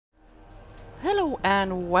Hello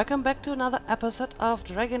and welcome back to another episode of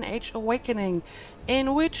Dragon Age Awakening,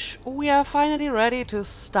 in which we are finally ready to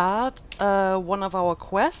start one of our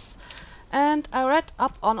quests. And I read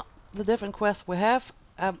up on the different quests we have.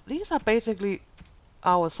 These are basically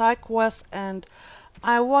our side quests, and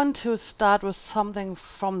I want to start with something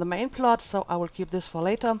from the main plot, so I will keep this for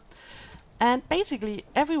later. And basically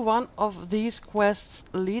every one of these quests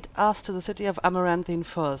lead us to the city of Amaranthine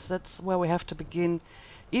first. That's where we have to begin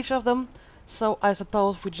each of them. So I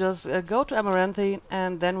suppose we just go to Amaranthine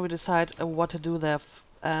and then we decide what to do there.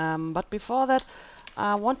 But before that,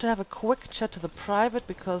 I want to have a quick chat to the private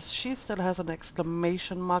because she still has an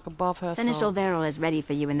exclamation mark above her. Seneschal Verrill is ready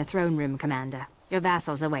for you in the throne room, Commander. Your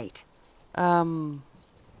vassals await.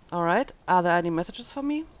 Alright. Are there any messages for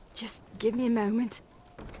me? Just give me a moment.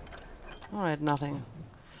 Alright, nothing.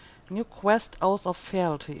 New quest, Oath of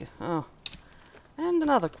Fealty. Oh. And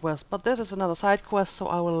another quest, but this is another side quest, so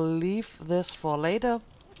I will leave this for later.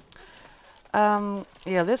 Yeah,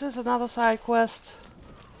 this is another side quest,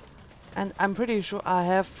 and I'm pretty sure I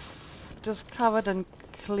have discovered and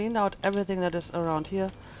cleaned out everything that is around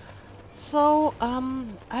here. So,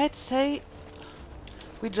 I'd say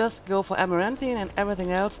we just go for Amaranthine, and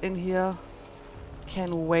everything else in here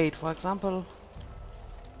can wait. For example,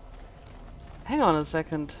 hang on a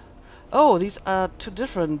second. Oh, these are two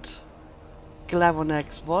different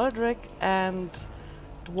Glavonex, Voldrick and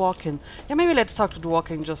Dworkin. Yeah, maybe let's talk to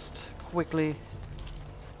Dworkin just quickly.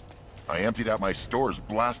 I emptied out my stores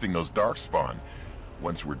blasting those darkspawn.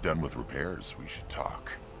 Once we're done with repairs, we should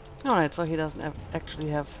talk. Alright, so he doesn't actually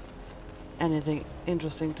have anything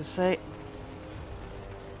interesting to say.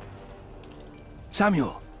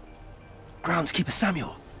 Samuel! Groundskeeper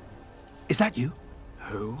Samuel! Is that you?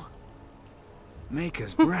 Who?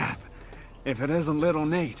 Maker's breath. If it isn't little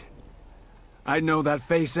Nate. I'd know that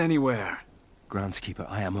face anywhere. Groundskeeper,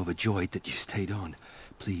 I am overjoyed that you stayed on.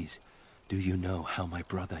 Please, do you know how my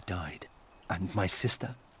brother died? And my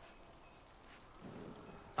sister?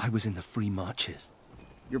 I was in the Free Marches.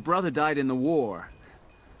 Your brother died in the war.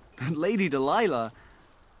 And Lady Delilah,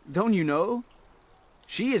 don't you know?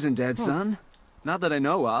 She isn't dead, son. Not that I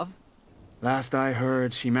know of. Last I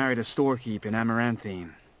heard, she married a storekeep in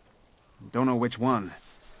Amaranthine. Don't know which one.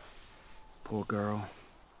 Poor girl.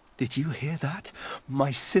 Did you hear that?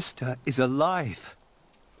 My sister is alive.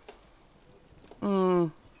 Yeah,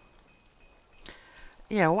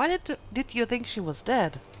 why did you think she was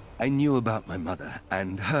dead? I knew about my mother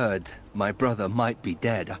and heard my brother might be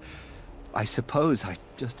dead. I suppose I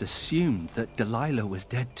just assumed that Delilah was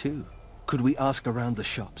dead too. Could we ask around the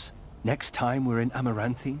shops next time we're in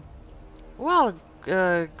Amaranthine? Well,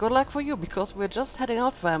 good luck for you, because we're just heading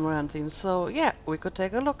out for Amaranthine, so yeah, we could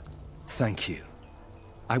take a look. Thank you.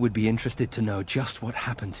 I would be interested to know just what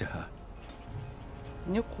happened to her.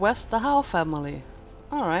 New quest, the Howe family.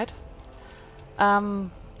 Alright.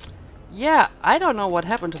 Yeah, I don't know what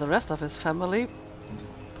happened to the rest of his family,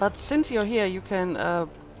 but since you're here, you can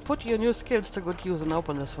put your new skills to good use and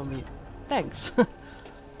open this for me. Thanks.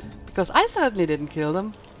 Because I certainly didn't kill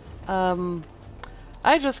them.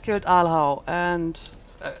 I just killed Alhau and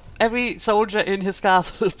every soldier in his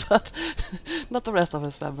castle, but not the rest of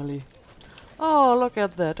his family. Oh, look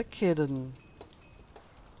at that, a kitten.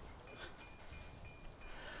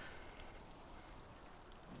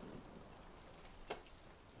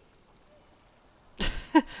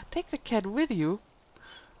 Take the cat with you.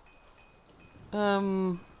 Are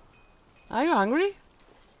you hungry?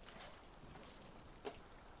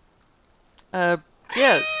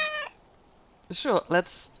 Yes. Sure,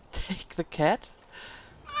 let's take the cat.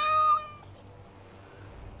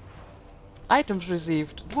 Items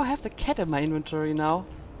received. Do I have the cat in my inventory now?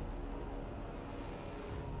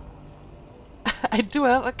 I do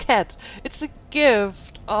have a cat. It's a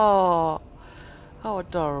gift. Oh, how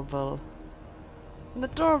adorable. An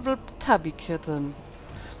adorable tabby kitten.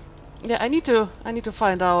 Yeah, I need to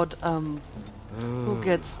find out who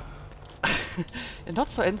gets a not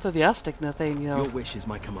so enthusiastic Nathaniel. Your wish is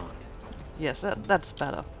my command. Yes, that's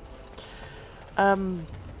better.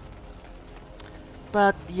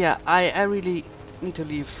 But yeah, I really need to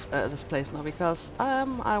leave this place now because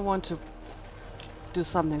I want to do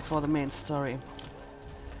something for the main story.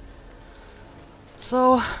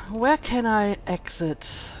 So where can I exit?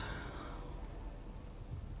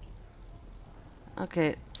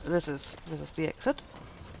 Okay, this is the exit.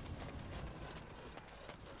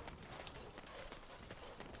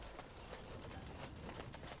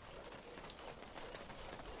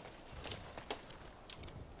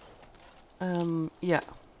 Yeah.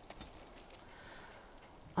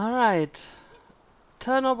 Alright.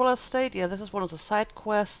 Turnover Estate, yeah, this is one of the side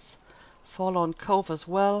quests. Forlorn Cove as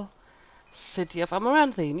well. City of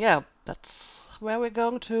Amaranthine. Yeah, that's where we're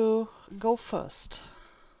going to go first.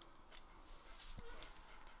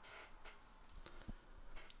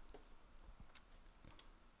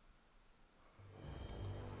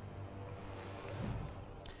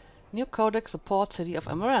 New codex support City of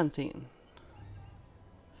Amaranthine.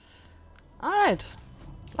 Alright,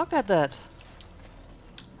 look at that.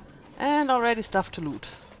 And already stuff to loot.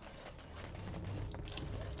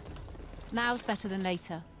 Now's better than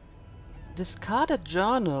later. Discarded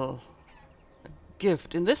journal. A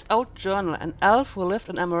gift. In this old journal, an elf who lived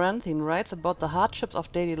in Amaranthine writes about the hardships of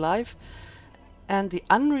daily life and the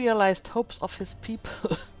unrealized hopes of his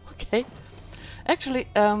people. Okay. Actually,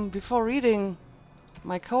 before reading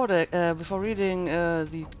my codex,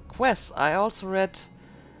 the quests, I also read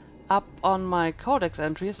up on my codex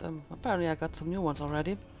entries. Apparently I got some new ones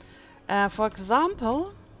already. For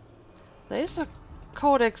example, there is a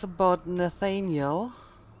codex about Nathaniel.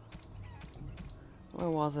 Where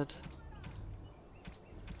was it?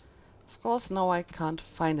 Of course, now I can't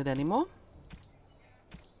find it anymore.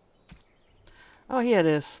 Oh, here it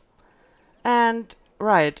is. And,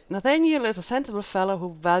 right, Nathaniel is a sensible fellow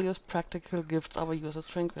who values practical gifts over useless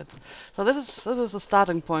trinkets. So this is a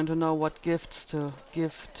starting point to know what gifts to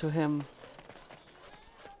give to him.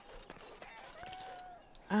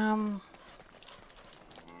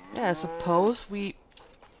 Yeah, I suppose we...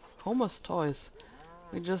 Homer's toys.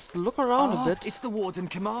 We just look around a bit. It's the Warden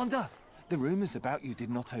Commander. The rumors about you did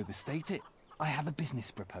not overstate it. I have a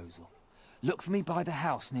business proposal. Look for me by the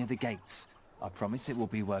house near the gates. I promise it will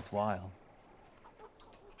be worthwhile.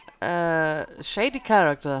 Shady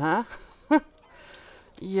character, huh?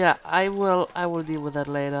 Yeah, I will deal with that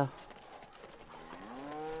later.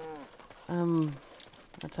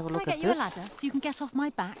 Let's have a look Can I at get you a this. ladder so you can get off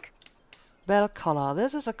my back? Bell collar.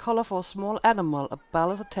 This is a collar for a small animal. A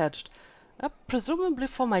bell is attached. Presumably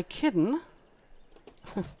for my kitten.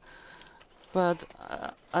 But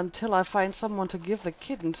until I find someone to give the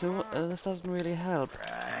kitten to, this doesn't really help.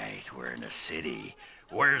 Right, we're in a city.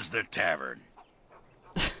 Where's the tavern?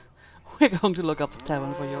 We're going to look up the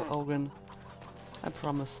tavern for you, Ogren. I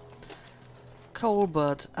promise.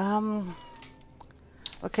 Colbert.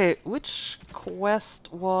 Okay, which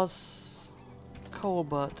quest was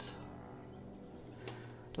Colbert?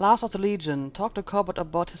 Last of the Legion. Talk to Colbert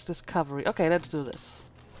about his discovery. Okay, let's do this.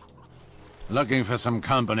 Looking for some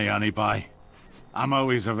company, honey pie. I'm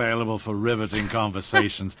always available for riveting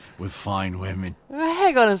conversations with fine women.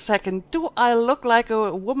 Hang on a second. Do I look like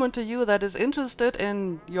a woman to you that is interested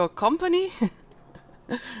in your company?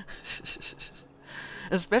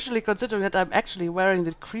 Especially considering that I'm actually wearing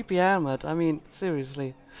the creepy helmet. I mean,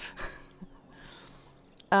 seriously.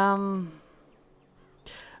 I'll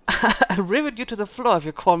rivet you to the floor if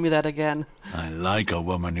you call me that again. I like a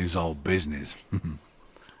woman who's all business.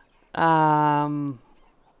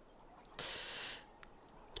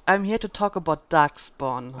 I'm here to talk about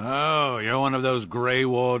Darkspawn. Oh, you're one of those Grey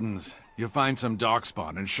Wardens. You find some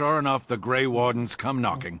Darkspawn, and sure enough, the Grey Wardens come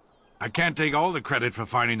knocking. I can't take all the credit for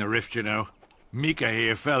finding the rift, you know. Mika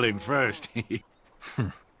here fell in first.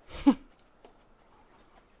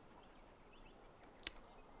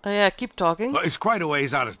 Yeah, keep talking. Well, it's quite a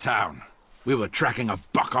ways out of town. We were tracking a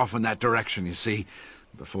buck off in that direction, you see,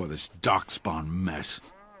 before this Darkspawn mess.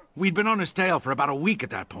 We'd been on his tail for about a week at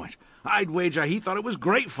that point. I'd wager he thought it was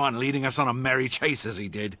great fun leading us on a merry chase as he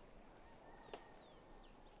did.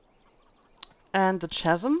 And the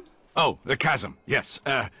chasm? Oh, the chasm, yes.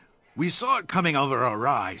 We saw it coming over our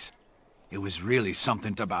rise. It was really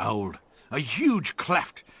something to behold. A huge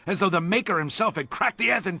cleft, as though the Maker himself had cracked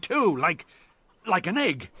the earth in two, like an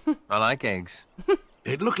egg. I like eggs.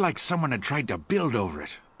 It looked like someone had tried to build over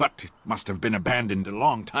it, but it must have been abandoned a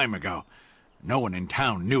long time ago. No one in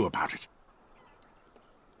town knew about it.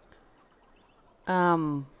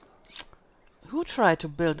 Who tried to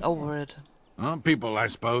build over it? People, I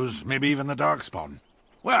suppose. Maybe even the Darkspawn.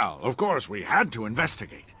 Well, of course, we had to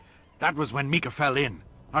investigate. That was when Mika fell in.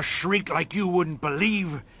 A shriek like you wouldn't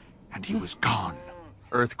believe, and he was gone.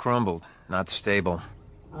 Earth crumbled, not stable.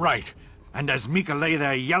 Right. And as Mika lay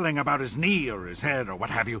there yelling about his knee or his head or what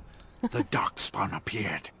have you, the Darkspawn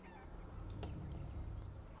appeared.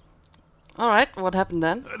 Alright, what happened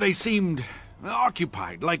then? They seemed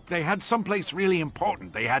occupied, like they had someplace really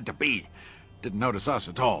important they had to be. Didn't notice us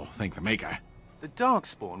at all, thank the Maker. The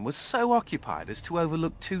Darkspawn was so occupied as to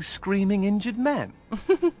overlook two screaming injured men.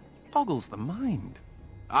 Boggles the mind.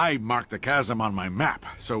 I marked the chasm on my map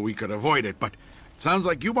so we could avoid it, but sounds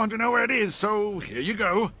like you want to know where it is, so here you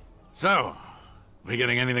go. So, we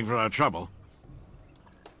getting anything for our trouble?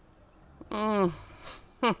 Alright,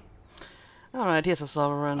 here's a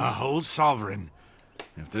sovereign. A whole sovereign.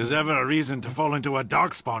 If there's ever a reason to fall into a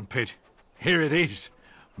darkspawn pit, here it is.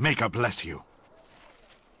 Maker bless you.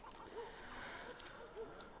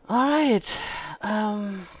 Alright.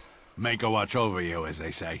 Maker watch over you, as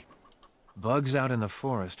they say. Bugs out in the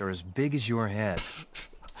forest are as big as your head.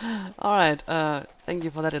 Alright, thank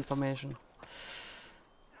you for that information.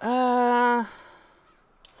 Why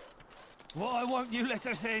won't you let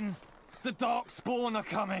us in? The Darkspawn are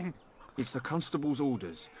coming! It's the constable's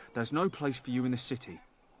orders. There's no place for you in the city.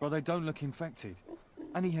 Well, they don't look infected.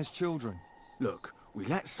 And he has children. Look, we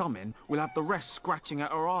let some in, we'll have the rest scratching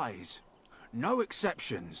at our eyes. No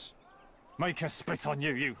exceptions. Make us spit on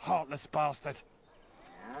you, you heartless bastard!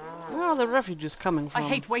 Where are the refugees coming from? I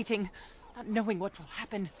hate waiting, not knowing what will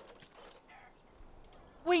happen.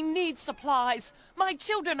 We need supplies. My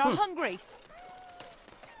children are hungry.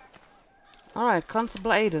 Alright,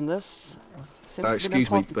 Constable Aiden, this seems to be an Excuse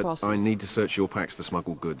me, important but person. I need to search your packs for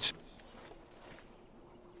smuggled goods.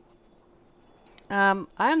 I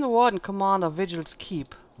am the Warden Commander of Vigil's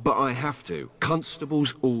Keep. But I have to.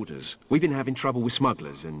 Constable's orders. We've been having trouble with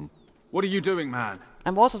smugglers and... What are you doing, man?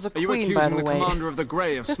 I'm also the Are you Queen, by accusing the the way. commander of the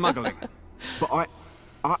Grey of smuggling? But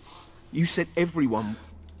you said everyone...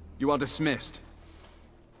 You are dismissed.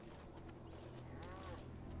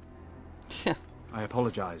 I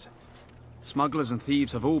apologize. Smugglers and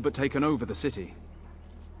thieves have all but taken over the city.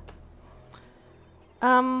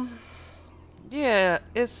 Yeah,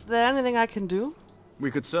 is there anything I can do? We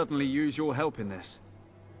could certainly use your help in this.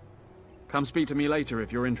 Come speak to me later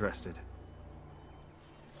if you're interested.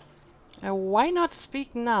 Why not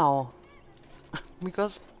speak now?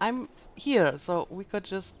 Because I'm here, so we could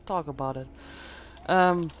just talk about it.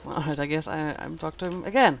 Alright, I guess I'm talking to him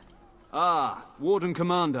again. Ah, Warden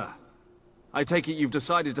Commander. I take it you've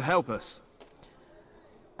decided to help us.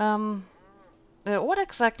 What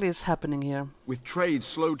exactly is happening here? With trade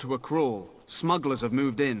slowed to a crawl, smugglers have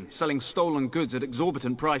moved in, selling stolen goods at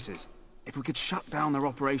exorbitant prices. If we could shut down their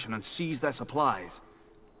operation and seize their supplies,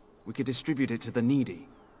 we could distribute it to the needy.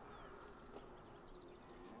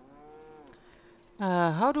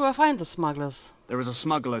 How do I find the smugglers? There is a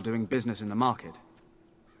smuggler doing business in the market.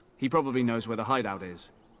 He probably knows where the hideout is.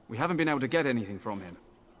 We haven't been able to get anything from him,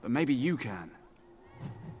 but maybe you can.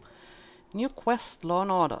 New quest, Law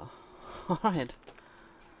and Order. Alright.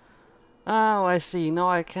 Oh, I see. Now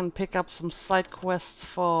I can pick up some side quests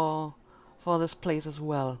for this place as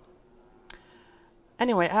well.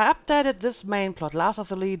 Anyway, I updated this main plot, Last of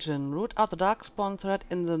the Legion. Root out the Darkspawn threat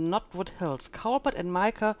in the Knotwood Hills. Colbert and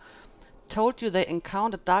Micah told you they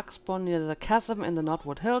encountered Darkspawn near the chasm in the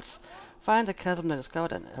Knotwood Hills. Find the chasm they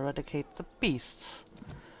discovered and eradicate the beasts.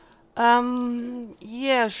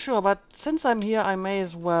 Yeah, sure, but since I'm here, I may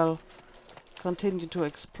as well continue to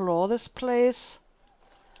explore this place.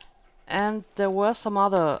 And there were some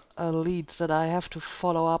other leads that I have to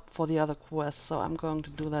follow up for the other quests, so I'm going to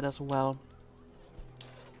do that as well.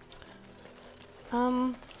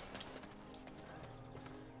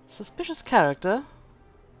 Suspicious character.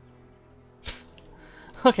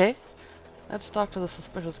 Okay, let's talk to the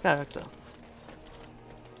suspicious character.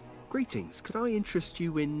 Greetings, could I interest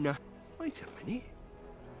you in... Wait a minute.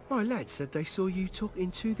 My lad said they saw you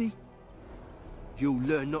talking to the... You'll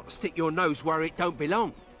learn not to stick your nose where it don't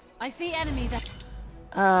belong. I see enemies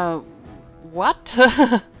What?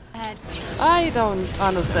 ahead. I don't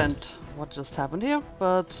understand what just happened here,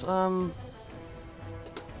 but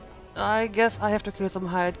I guess I have to kill some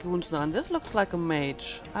hired goons now, and this looks like a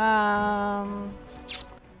mage.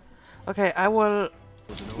 Okay, I will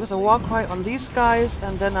use a war cry on these guys,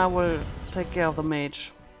 and then I will take care of the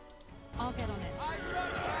mage. I'll get on it.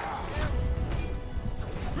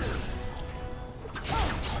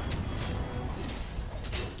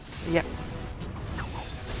 Yep.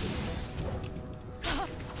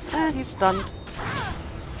 And he's stunned.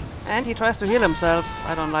 And he tries to heal himself.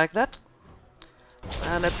 I don't like that.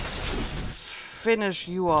 Let's finish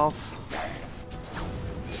you off.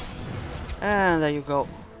 And there you go.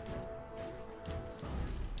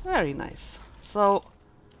 Very nice. So,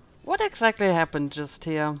 what exactly happened just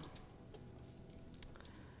here?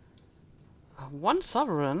 One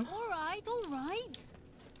sovereign? All right, all right.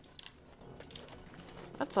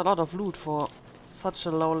 That's a lot of loot for such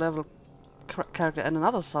a low level character, and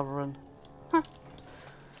another sovereign. Huh.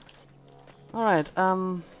 Alright,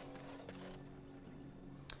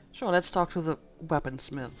 sure, let's talk to the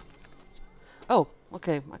weaponsmith. Oh,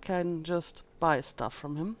 okay, I can just buy stuff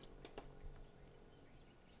from him.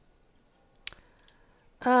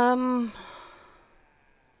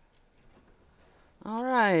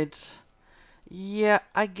 Alright. Yeah,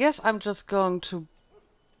 I guess I'm just going to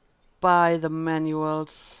buy the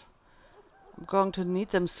manuals. I'm going to need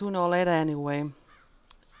them sooner or later anyway.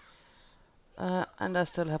 And I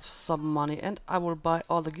still have some money, and I will buy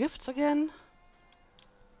all the gifts again.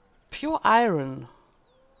 Pure iron.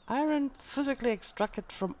 Iron physically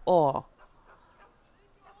extracted from ore.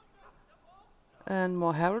 And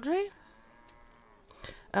more heraldry.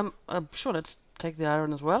 Sure, let's take the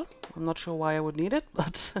iron as well. I'm not sure why I would need it,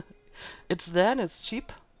 but it's there and it's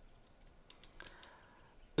cheap.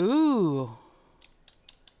 Ooh.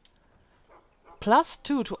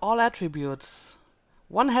 +2 to all attributes.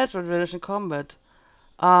 1 health regeneration in combat.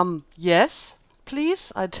 Yes,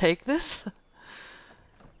 please, I take this.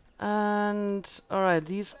 And alright,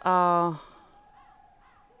 these are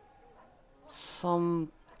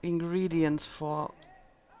some ingredients for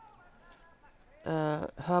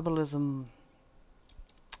herbalism.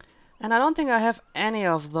 And I don't think I have any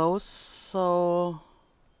of those, so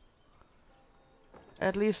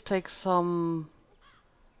at least take some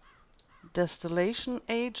distillation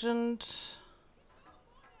agent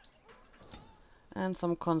and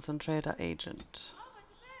some concentrator agent.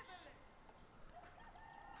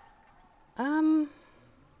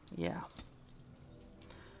 Yeah.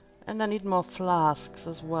 And I need more flasks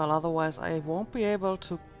as well, otherwise I won't be able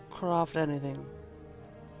to craft anything.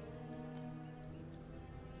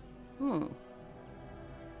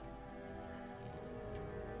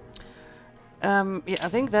 Yeah, I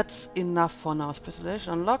think that's enough for now.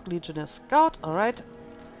 Specialization unlocked, Legionnaire Scout, alright.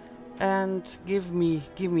 And give me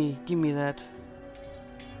that.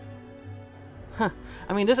 Huh.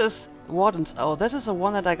 I mean, this is Warden's Oath. This is the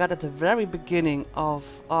one that I got at the very beginning of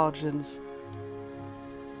Origins.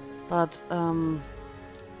 But I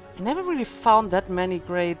never really found that many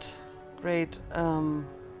great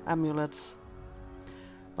amulets.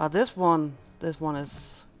 But this one is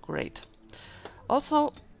great.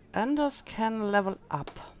 Also, Anders can level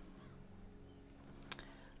up.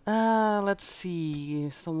 Let's see,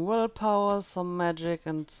 some willpower, some magic,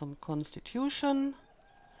 and some constitution.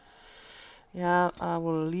 Yeah, I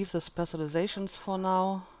will leave the specializations for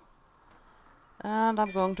now. And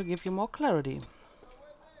I'm going to give you more clarity.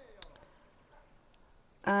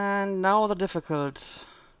 And now the difficult.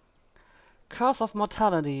 Curse of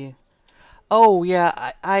Mortality. Oh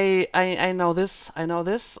yeah, I know this. I know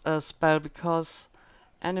this spell because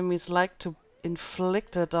enemies like to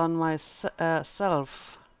inflict it on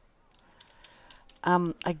myself.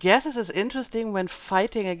 I guess this is interesting when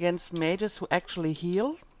fighting against mages who actually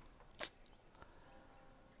heal.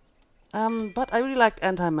 But I really liked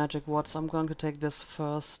anti-magic ward, so I'm going to take this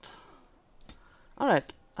first.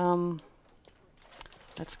 Alright,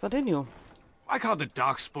 let's continue. Why can't the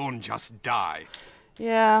Darkspawn just die?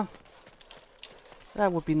 Yeah,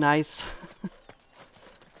 that would be nice.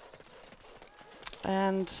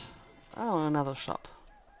 And, oh, another shop.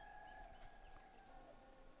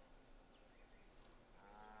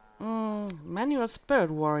 Manual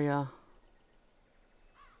Spirit Warrior.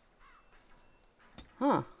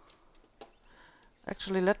 Huh.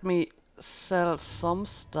 Actually, let me sell some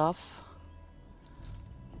stuff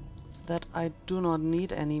that I do not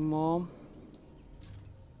need anymore.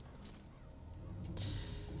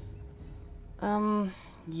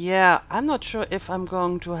 Yeah, I'm not sure if I'm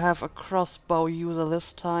going to have a crossbow user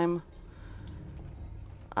this time.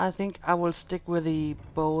 I think I will stick with the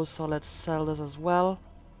bow, so let's sell this as well.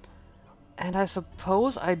 And I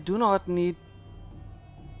suppose I do not need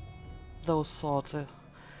those swords. I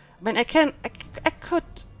mean, I could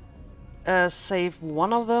save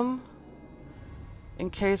one of them in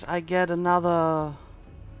case I get another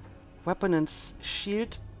weapon and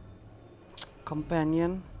shield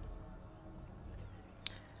companion.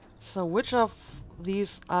 So which of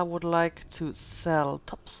these I would like to sell?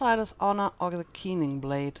 Topsider's Honor or the Keening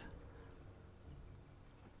Blade?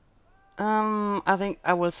 I think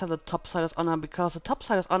I will sell the Topsider's Honor because the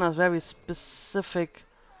Topsider's Honor is very specific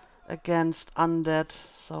against undead.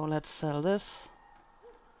 So let's sell this.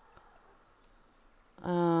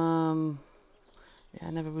 Yeah,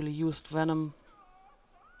 I never really used venom.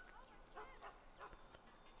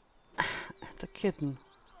 The kitten.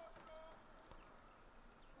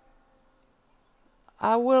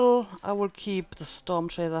 I will keep the Storm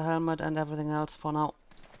Chaser helmet and everything else for now.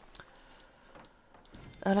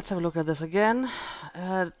 Let's have a look at this again.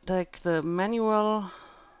 Take the manual.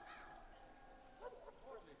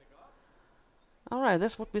 Alright,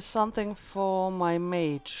 this would be something for my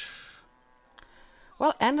mage.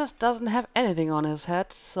 Well, Anders doesn't have anything on his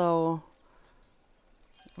head, so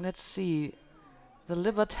let's see. The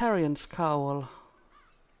Libertarian's Cowl.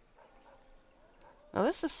 Now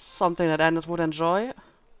this is something that Anders would enjoy.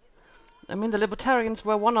 I mean, the Libertarians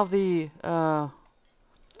were one of the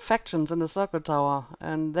factions in the Circle Tower,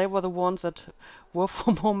 and they were the ones that were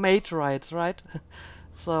for more mage rights, right?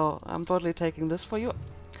 So I'm totally taking this for you.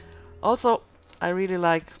 Also, I really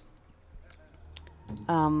like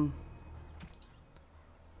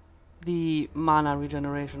the mana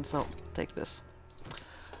regeneration, so take this.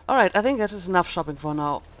 Alright, I think that is enough shopping for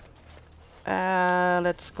now.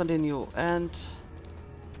 Let's continue and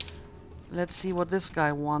let's see what this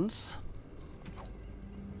guy wants.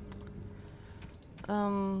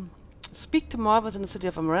 Speak to Marvels in the city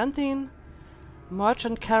of Amaranthine.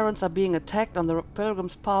 Merchant caravans are being attacked on the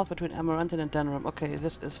pilgrim's path between Amaranthine and Denerim. Okay,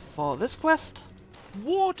 this is for this quest.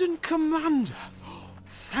 Warden Commander!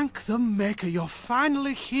 Thank the Maker you're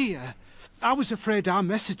finally here. I was afraid our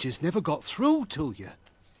messages never got through to you.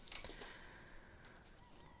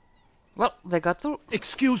 Well, they got through.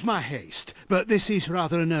 Excuse my haste, but this is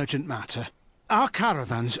rather an urgent matter. Our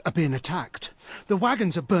caravans are being attacked. The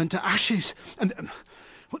wagons are burnt to ashes, and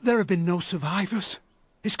there have been no survivors.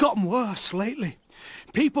 It's gotten worse lately.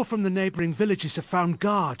 People from the neighbouring villages have found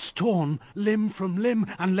guards torn limb from limb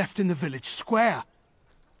and left in the village square.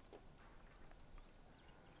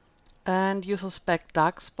 And you suspect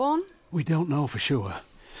Darkspawn? We don't know for sure.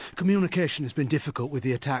 Communication has been difficult with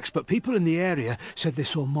the attacks, but people in the area said they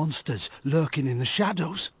saw monsters lurking in the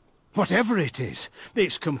shadows. Whatever it is,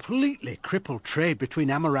 it's completely crippled trade between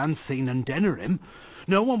Amaranthine and Denerim.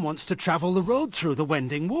 No one wants to travel the road through the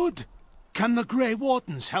Wending Wood. Can the Grey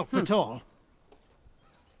Wardens help at all?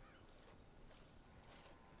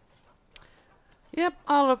 Yep,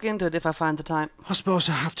 I'll look into it if I find the time. I suppose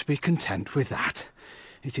I have to be content with that.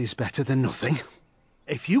 It is better than nothing.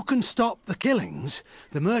 If you can stop the killings,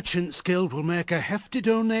 the Merchants Guild will make a hefty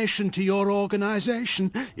donation to your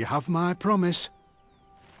organisation. You have my promise.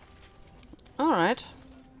 Alright.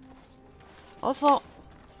 Also,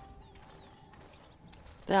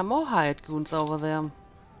 there are more hired goons over there.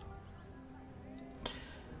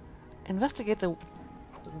 Investigate the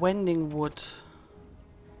Wending Wood.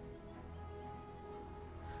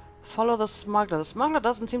 Follow the smuggler. The smuggler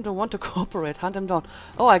doesn't seem to want to cooperate. Hunt him down.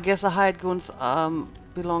 Oh, I guess the hired goons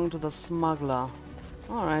belong to the smuggler.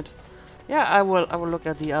 Alright. Yeah, I will look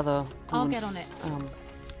at the other goons. I'll get on it.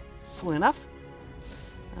 Soon enough.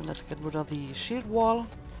 And let's get rid of the shield wall.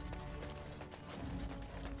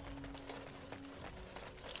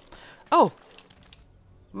 Oh!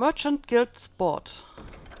 Merchant Guild Sport.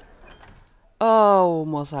 Oh,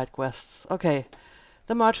 more side quests. Okay.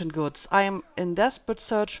 The merchant goods. I am in desperate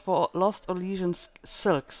search for lost Elysian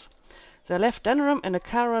silks. They left Denerim in a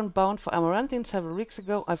caravan bound for Amaranthine several weeks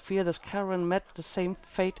ago. I fear this caravan met the same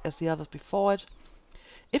fate as the others before it.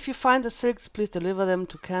 If you find the silks, please deliver them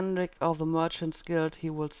to Kendrick of the Merchants Guild. He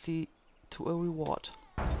will see to a reward.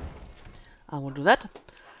 I will do that.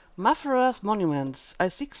 Mafra's monuments. I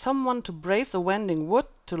seek someone to brave the Wending Wood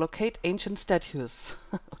to locate ancient statues.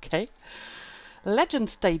 Okay. Legend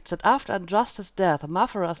states that after Andraste's death,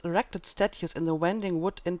 Mafras erected statues in the Wending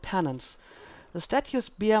Wood in penance. The statues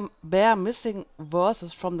bear missing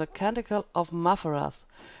verses from the Canticle of Mafras,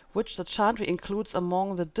 which the chantry includes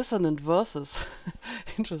among the dissonant verses.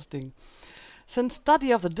 Interesting. Since study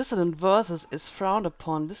of the dissonant verses is frowned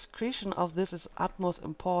upon, discretion of this is utmost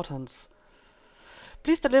importance.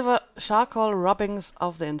 Please deliver charcoal rubbings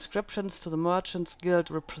of the inscriptions to the Merchants Guild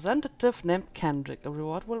representative named Kendrick. A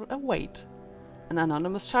reward will await. An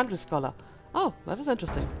anonymous chantry scholar. Oh, that is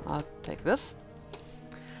interesting. I'll take this.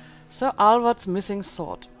 Sir Alvart's missing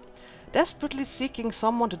sword. Desperately seeking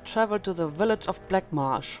someone to travel to the village of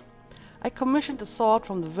Blackmarsh. I commissioned a sword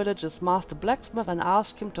from the village's master blacksmith and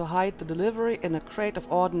asked him to hide the delivery in a crate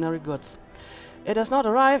of ordinary goods. It has not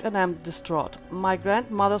arrived and I am distraught. My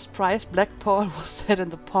grandmother's prized black pearl was set in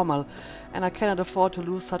the pommel, and I cannot afford to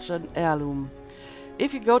lose such an heirloom.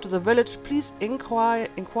 If you go to the village, please inquire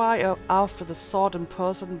after the sword in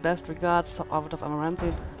person. Best regards, Sir Albert of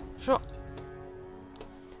Amaranthine. Sure.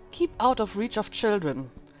 Keep out of reach of children.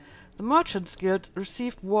 The Merchants Guild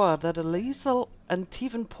received word that a lethal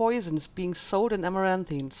Antivan poison is being sold in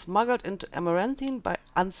Amaranthine, smuggled into Amaranthine by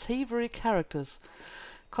unsavory characters.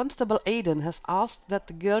 Constable Aiden has asked that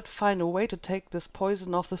the guild find a way to take this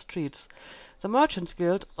poison off the streets. The Merchants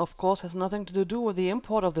Guild, of course, has nothing to do with the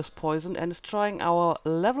import of this poison and is trying our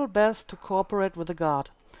level best to cooperate with the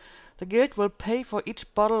guard. The guild will pay for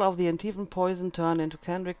each bottle of the Antivan poison turned into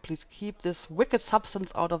Kendrick. Please keep this wicked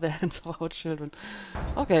substance out of the hands of our children.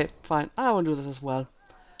 Okay, fine. I will do this as well.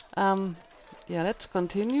 Yeah, let's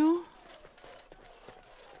continue.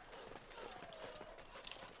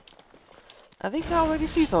 I think I already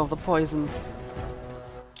see some of the poison.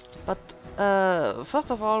 But first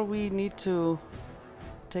of all, we need to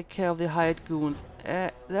take care of the hired goons.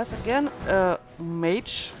 There's again a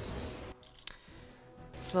mage.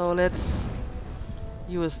 So let's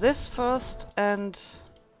use this first and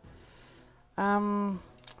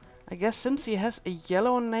I guess since he has a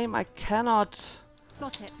yellow name, I cannot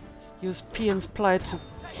Got it. use Pian's Plight to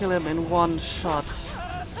kill him in one shot.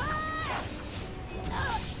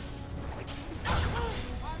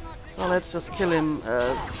 So let's just kill him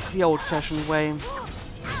the old-fashioned way.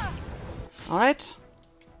 Alright.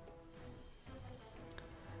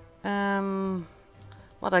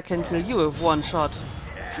 But I can kill you with one shot.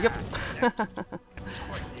 Yep.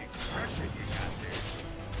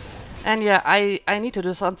 And yeah, I need to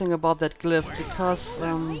do something about that glyph because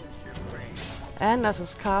Anders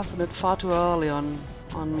is casting it far too early on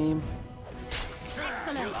me.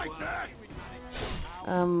 Excellent.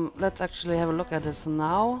 Let's actually have a look at this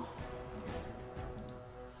now.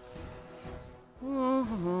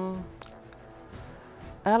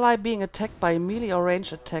 Ally being attacked by melee or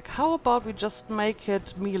range attack. How about we just make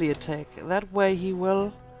it melee attack? That way he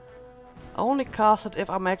will only cast it if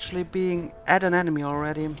I'm actually being at an enemy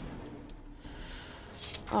already.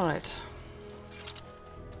 Alright.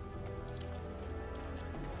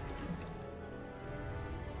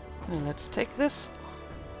 And let's take this.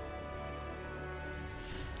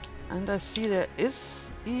 And I see there is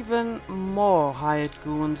even more hired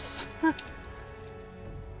goons.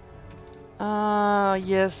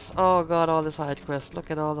 Yes. Oh god, all the side quests. Look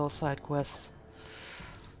at all those side quests.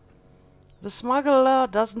 The smuggler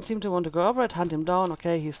doesn't seem to want to go over it. Hunt him down.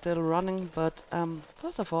 Okay, he's still running, but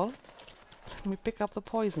first of all, let me pick up the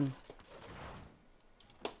poison.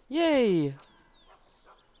 Yay!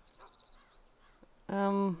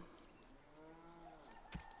 Oh,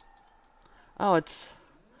 it's...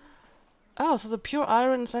 Oh, so the pure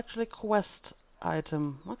iron is actually a quest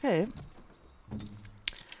item. Okay.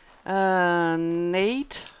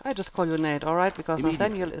 Nate. I just call you Nate, alright? Because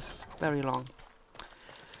Nathaniel is very long.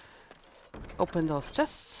 Open those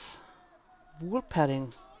chests. Wool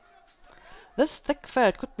padding. This thick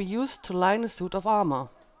felt could be used to line a suit of armor.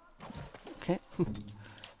 Okay.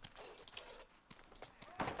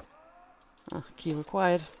 Key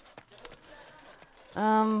required.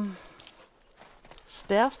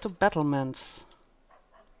 Stairs to battlements.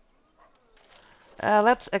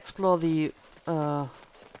 Let's explore the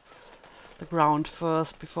ground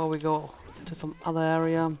first before we go to some other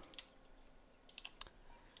area.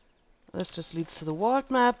 This just leads to the world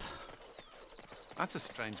map. That's a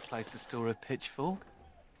strange place to store a pitchfork.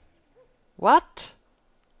 What?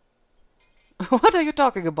 What are you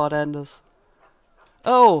talking about, Anders?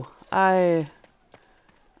 Oh, I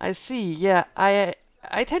see. Yeah, I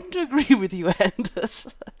tend to agree with you, Anders.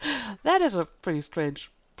 That is a pretty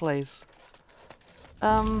strange place.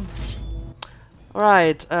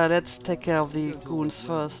 Right, let's take care of the goons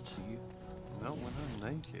first. Not when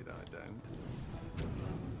I'm naked, I don't.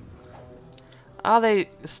 Are they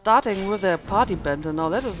starting with their party bender now?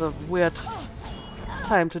 That is a weird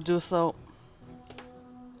time to do so.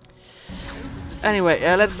 Anyway,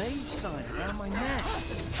 let's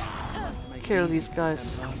kill these guys.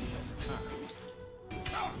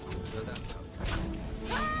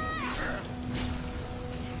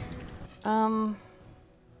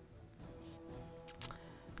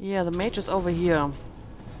 Yeah, the mage is over here.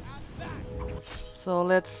 So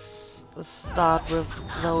let's start with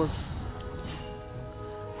those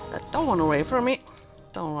that don't run away from me.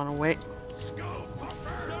 Don't run away.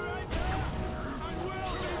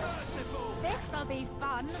 This'll be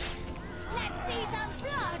fun. Let's see some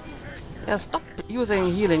blood. Yeah, stop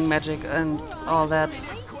using healing magic and all that.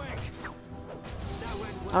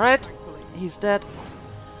 Alright, he's dead.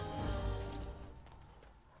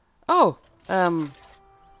 Oh,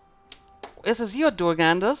 this is your doing,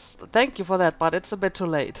 Anders. Thank you for that, but it's a bit too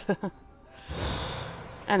late.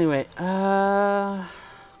 Anyway,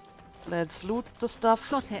 let's loot the stuff.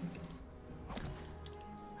 Got it.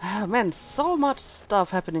 Man, so much stuff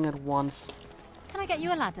happening at once. Can I get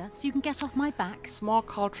you a ladder so you can get off my back? Small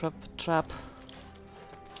trap.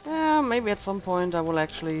 Yeah, maybe at some point I will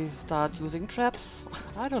actually start using traps.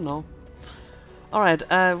 I don't know. Alright,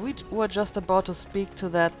 we were just about to speak to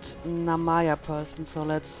that Namaya person, so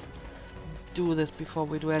let's do this before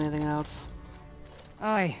we do anything else.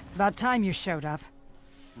 Oi, about time you showed up.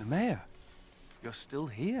 Nemea, you're still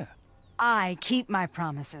here. I keep my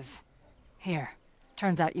promises. Here,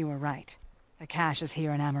 turns out you were right. The cache is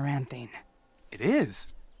here in Amaranthine. It is?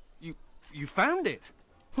 You found it?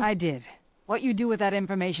 I did. What you do with that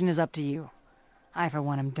information is up to you. I, for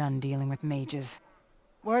one, am done dealing with mages.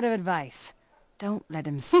 Word of advice. Don't let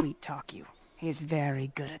him sweet-talk you. He's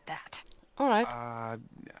very good at that. Alright.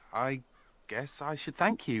 I guess I should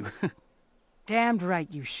thank you. Damned right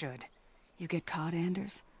you should. You get caught,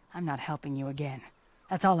 Anders, I'm not helping you again.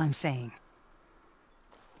 That's all I'm saying.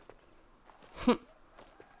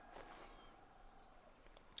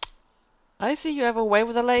 I see you have a way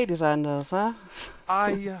with the ladies, Anders, huh?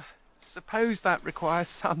 I suppose that requires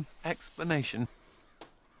some explanation.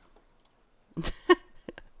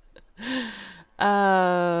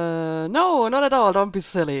 No, not at all. Don't be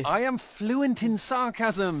silly. I am fluent in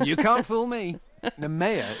sarcasm. You can't fool me.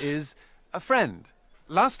 Nemea is a friend.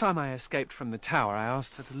 Last time I escaped from the tower, I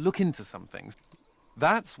asked her to look into some things.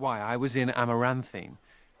 That's why I was in Amaranthine.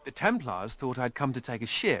 The Templars thought I'd come to take a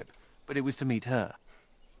ship, but it was to meet her.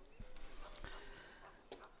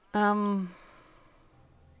 You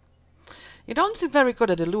don't seem very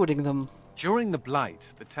good at eluding them. During the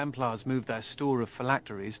Blight, the Templars moved their store of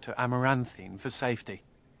phylacteries to Amaranthine for safety.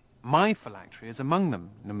 My phylactery is among them,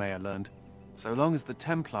 Nemea learned. So long as the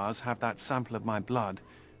Templars have that sample of my blood,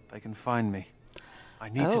 they can find me. I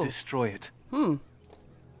need to destroy it.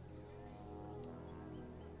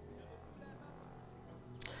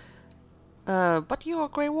 But you're a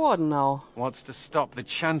Grey Warden now. What's to stop the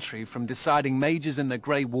Chantry from deciding mages and the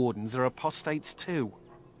Grey Wardens are apostates too?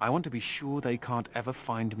 I want to be sure they can't ever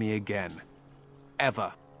find me again.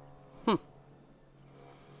 Ever.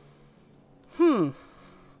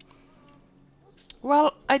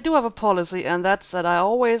 Well, I do have a policy, and that's that I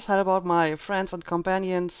always help out my friends and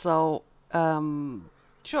companions, so,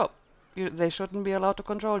 sure. They shouldn't be allowed to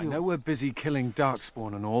control you. I know we're busy killing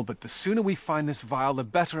Darkspawn and all, but the sooner we find this vial, the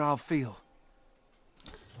better I'll feel.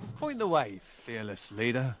 Point the way, fearless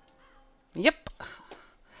leader. Yep.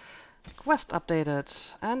 Quest updated.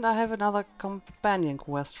 And I have another companion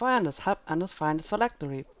quest for Anders. Help Anders find his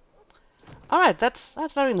phylactery. Alright, that's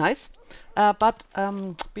very nice. But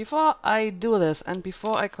before I do this, and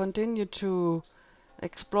before I continue to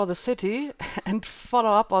explore the city and follow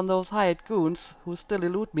up on those hired goons who still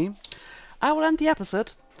elude me, I will end the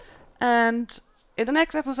episode. And in the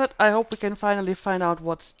next episode, I hope we can finally find out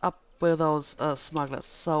what's up with those smugglers.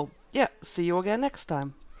 So, yeah, see you again next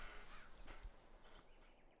time.